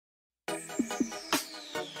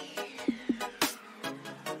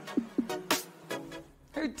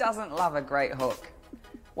doesn't love a great hook?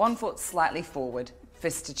 One foot slightly forward,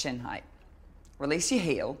 fist to chin height. Release your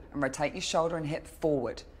heel and rotate your shoulder and hip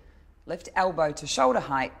forward. Lift elbow to shoulder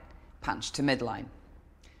height, punch to midline.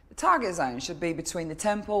 The target zone should be between the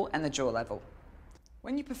temple and the jaw level.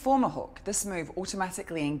 When you perform a hook, this move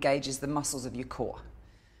automatically engages the muscles of your core.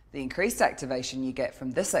 The increased activation you get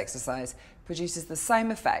from this exercise produces the same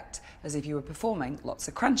effect as if you were performing lots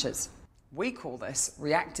of crunches. We call this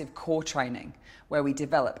reactive core training, where we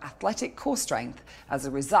develop athletic core strength as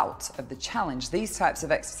a result of the challenge these types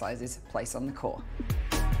of exercises place on the core.